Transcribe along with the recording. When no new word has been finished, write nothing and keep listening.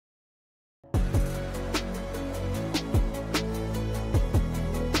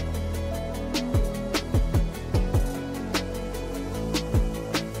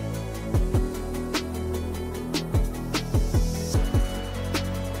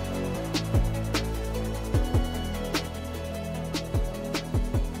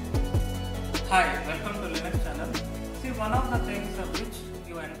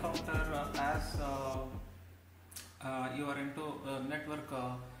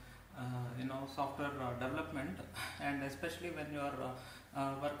software development, and especially when you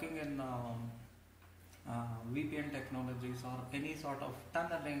are working in VPN technologies or any sort of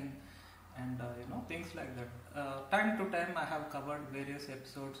tunneling and things like that. Time to time I have covered various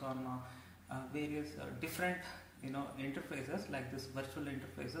episodes on various different interfaces like this virtual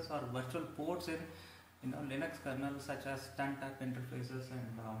interfaces or virtual ports in Linux kernel, such as TunTap interfaces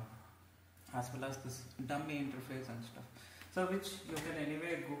and as well as this dummy interface and stuff. So which you can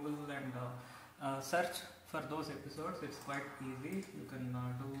anyway Google and search for those episodes. It's quite easy. You can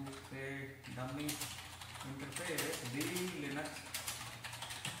do say dummy interface the Linux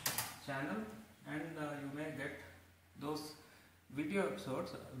channel, and you may get those video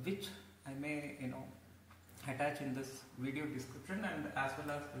episodes, which I may attach in this video description, and as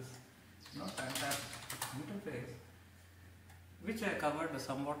well as this TunTap interface, which I covered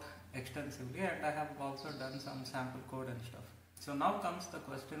somewhat extensively, and I have also done some sample code and stuff. So now comes the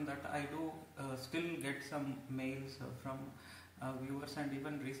question that I do still get some mails from viewers, and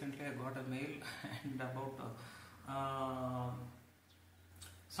even recently I got a mail and about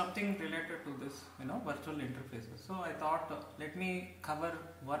something related to this virtual interfaces. So I thought let me cover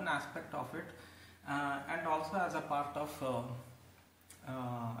one aspect of it, and also as a part of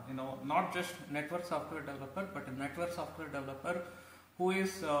not just network software developer, but a network software developer who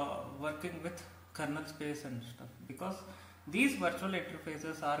is working with kernel space and stuff, because these virtual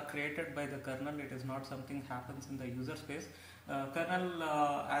interfaces are created by the kernel. It is not something happens in the user space. Kernel,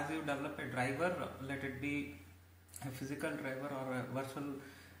 as you develop a driver, let it be a physical driver or a virtual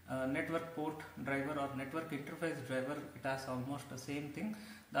network port driver or network interface driver, it has almost the same thing.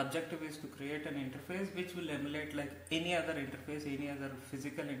 The objective is to create an interface which will emulate like any other interface, any other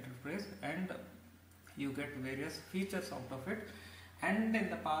physical interface, and you get various features out of it. And in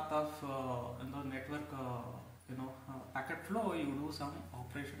the path of network packet flow, you do some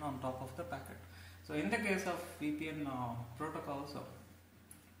operation on top of the packet. So in the case of VPN protocols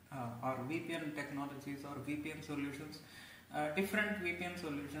or VPN technologies or VPN solutions, different VPN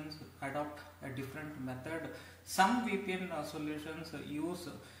solutions adopt a different method. Some VPN solutions use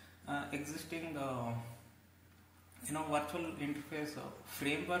existing virtual interface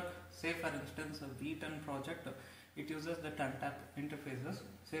framework. Say for instance a VTun project, it uses the TunTap interfaces.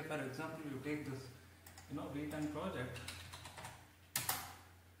 Say for example you take this VTun project,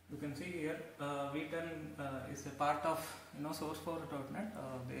 you can see here VTun is a part of source4.net.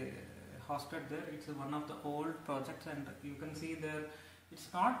 They hosted there. It's one of the old projects, and you can see there it's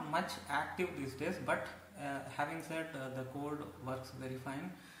not much active these days, but having said the code works very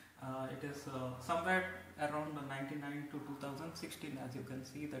fine. It is somewhere around 99 to 2016, as you can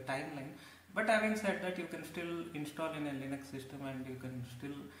see the timeline. But having said that, you can still install in a Linux system, and you can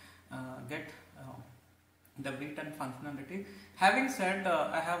still get the VTun functionality. Having said,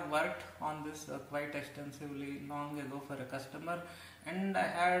 I have worked on this quite extensively long ago for a customer, and I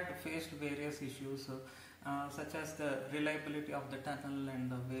had faced various issues such as the reliability of the tunnel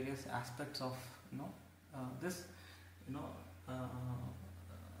and the various aspects of this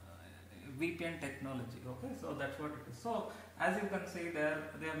VPN technology. Okay, so that's what it is. So as you can see there,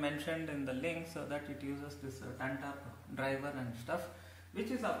 they are mentioned in the link, so that it uses this TunTap driver and stuff, which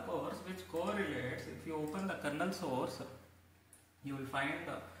is of course which correlates. If you open the kernel source, you will find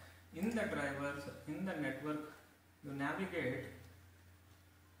in the drivers, in the network, you navigate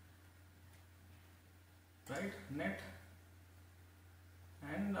right net,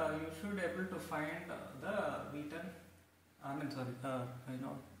 and you should able to find the VTun,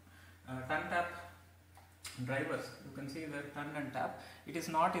 TunTap drivers. You can see there Tun and Tap. It is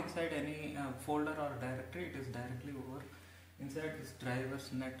not inside any folder or directory. It is directly over inside this drivers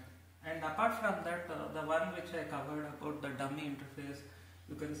net. And apart from that, the one which I covered about the dummy interface,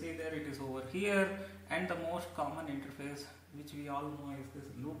 you can see there it is over here. And the most common interface which we all know is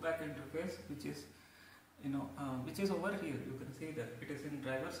this loopback interface, which is which is over here. You can see that it is in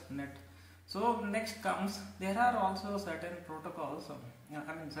drivers net. So next comes, there are also certain protocols,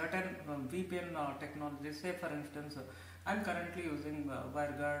 certain VPN technologies. Say for instance, I am currently using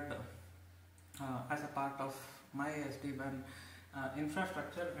Wireguard as a part of my SD-WAN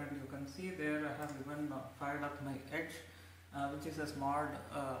infrastructure, and you can see there I have even fired up my edge, which is a small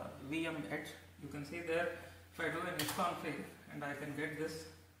VM edge. You can see there, if I do an isconfig, and I can get this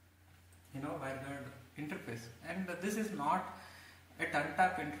Wireguard interface, and this is not a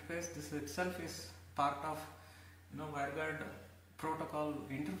TunTap interface. This itself is part of Wireguard protocol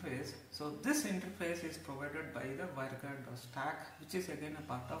interface. So this interface is provided by the Wireguard stack, which is again a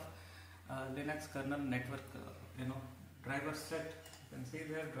part of Linux kernel network driver set. You can see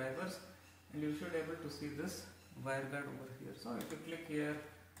there drivers, and you should able to see this Wireguard over here. So if you click here,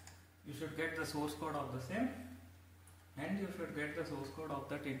 you should get the source code of the same, and you should get the source code of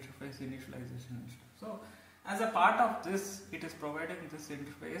that interface initialization and stuff. So as a part of this, it is providing this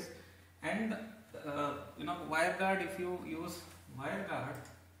interface, and WireGuard, if you use WireGuard,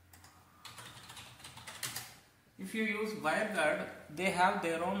 they have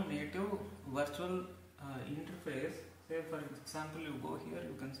their own native virtual interface. Say for example, you go here,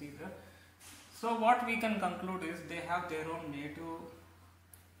 you can see there. So what we can conclude is they have their own native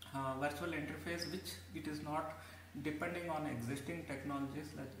virtual interface, which it is not depending on existing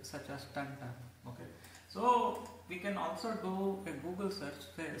technologies such as TunTap. Okay. So we can also do a Google search,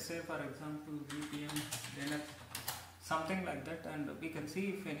 say for example VPN, Linux, something like that, and we can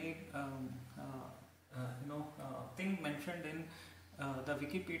see if any thing mentioned in the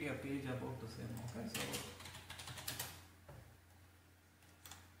Wikipedia page about the same. Okay,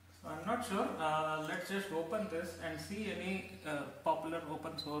 so I'm not sure. Let's just open this and see any popular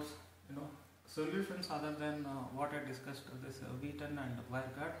open source solutions other than what I discussed, this VTun and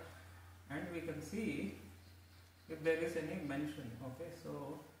Wireguard, and we can see if there is any mention. Okay,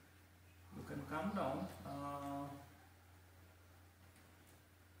 so you can come down.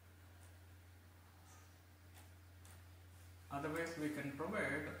 Otherwise, we can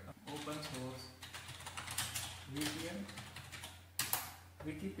provide open source VPN,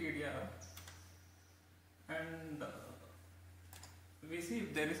 Wikipedia, and we see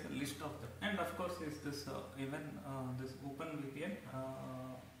if there is a list of them. And of course, is this even this OpenVPN,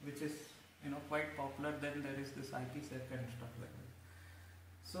 which is quite popular. Then there is this IPsec and stuff like that.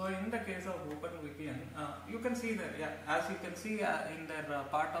 So in the case of OpenVPN, you can see that, as you can see in their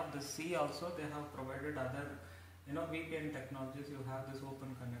part of the C also, they have provided other VPN technologies. You have this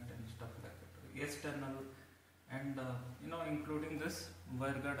OpenConnect and stuff like that, SD-WAN, and including this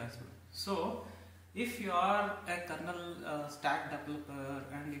WireGuard as well. So if you are a kernel stack developer,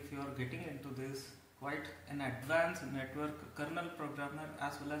 and if you are getting into this, quite an advanced network kernel programmer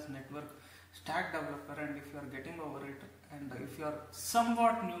as well as network stack developer, and if you are getting over it, and if you are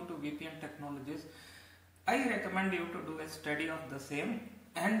somewhat new to VPN technologies, I recommend you to do a study of the same.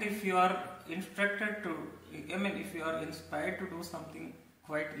 And if you are instructed to, if you are inspired to do something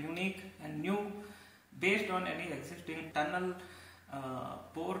quite unique and new based on any existing tunnel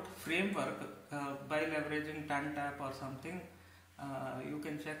port framework by leveraging TunTap or something, you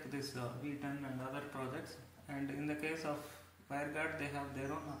can check this VTun and other projects. And in the case of WireGuard, they have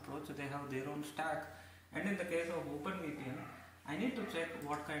their own approach, they have their own stack. And in the case of OpenVPN, I need to check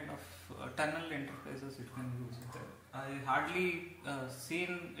what kind of tunnel interfaces it can use. I hardly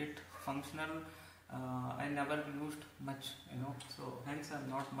seen it functional. I never used much, so hence I'm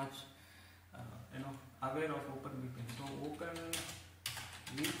not much, aware of OpenVPN. So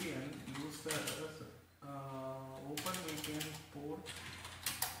OpenVPN uses OpenVPN port.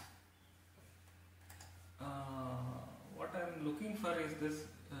 What I'm looking for is this,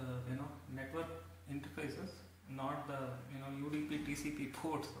 network interfaces, not the UDP TCP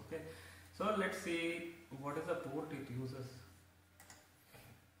ports. Okay, so let's see what is the port it uses.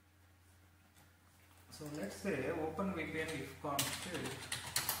 So let's say OpenVPN ifconfig,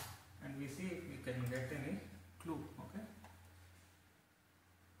 and we see if we can get any clue. Okay,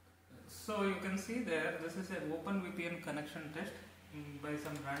 so you can see there, this is an OpenVPN connection test by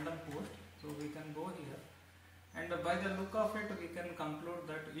some random post. So we can go here, and by the look of it, we can conclude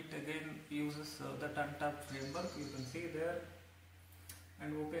that it again uses the TunTap framework. You can see there,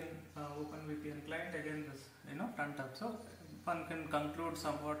 and OpenVPN client, again this TunTap. So one can conclude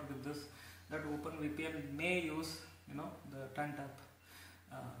somewhat with this that OpenVPN may use the TunTap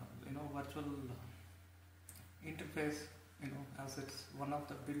virtual interface as it's one of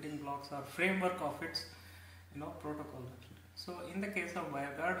the building blocks or framework of its protocol actually. So in the case of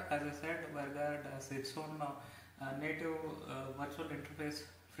WireGuard, as I said, WireGuard has its own native virtual interface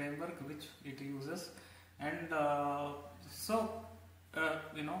framework which it uses, and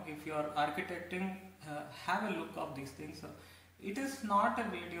if you are architecting, have a look of these things. It is not a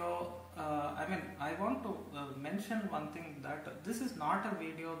video, I want to mention one thing, that this is not a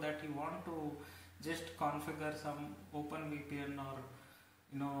video that you want to just configure some OpenVPN or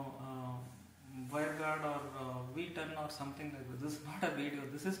WireGuard or VTun or something like this. This is not a video.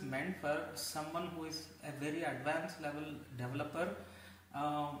 This is meant for someone who is a very advanced level developer,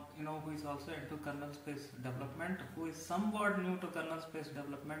 who is also into kernel space development, who is somewhat new to kernel space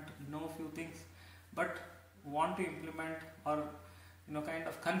development, know few things, but want to implement or kind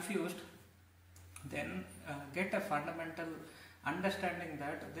of confused. Then get a fundamental understanding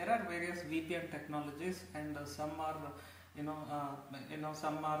that there are various VPN technologies, and some are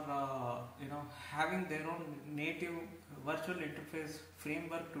some are having their own native virtual interface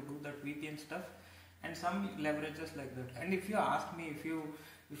framework to do that VPN stuff, and some leverages like that. And if you ask me,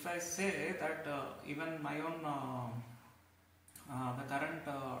 if I say that even my own the current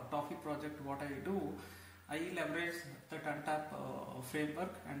Toffee project, what I do, I leverage the TunTap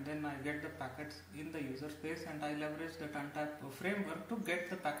framework, and then I get the packets in the user space, and I leverage the TunTap framework to get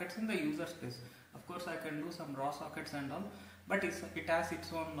the packets in the user space. Of course, I can do some raw sockets and all, but it has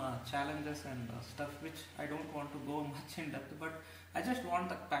its own challenges and stuff which I don't want to go much in depth, but I just want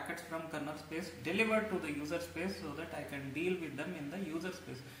the packets from kernel space delivered to the user space so that I can deal with them in the user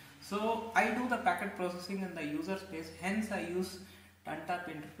space. So I do the packet processing in the user space, hence I use TunTap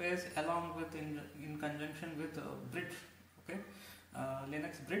interface along with in conjunction with bridge, okay,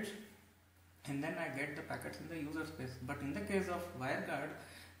 Linux bridge, and then I get the packets in the user space. But in the case of Wireguard,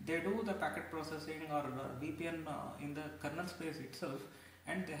 they do the packet processing or VPN in the kernel space itself,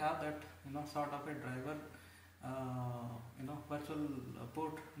 and they have that sort of a driver, virtual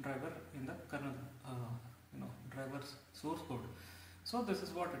port driver in the kernel driver's source code. So this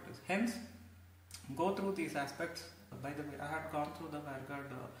is what it is. Hence, go through these aspects. By the way, I had gone through the Wireguard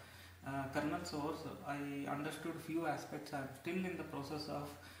kernel source. I understood few aspects. I am still in the process of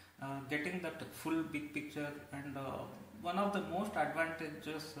getting that full big picture, and one of the most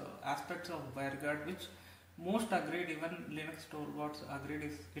advantageous aspects of Wireguard, which most agreed, even Linux stalwarts agreed,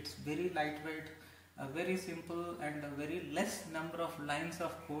 is it's very lightweight, very simple, and a very less number of lines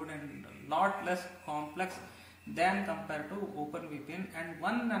of code, and a lot less complex than compared to OpenVPN. And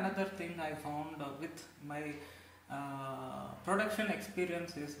one another thing I found with my production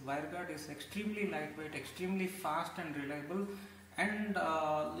experience is Wireguard is extremely lightweight, extremely fast and reliable, and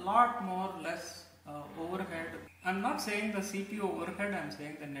lot more less overhead. I'm not saying the CPU overhead, I'm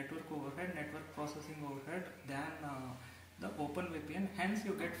saying the network overhead, network processing overhead than the OpenVPN. Hence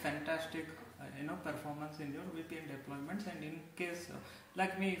you get fantastic performance in your VPN deployments. And in case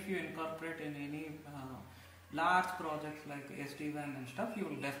like me, if you incorporate in any large projects like SD-WAN and stuff, you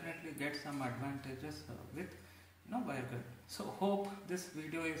will definitely get some advantages with Wireguard. So hope this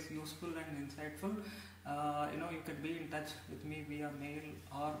video is useful and insightful. You can be in touch with me via mail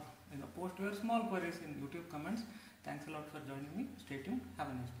or post your small queries in YouTube comments. Thanks a lot for joining me. Stay tuned. Have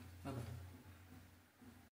a nice day. Bye bye.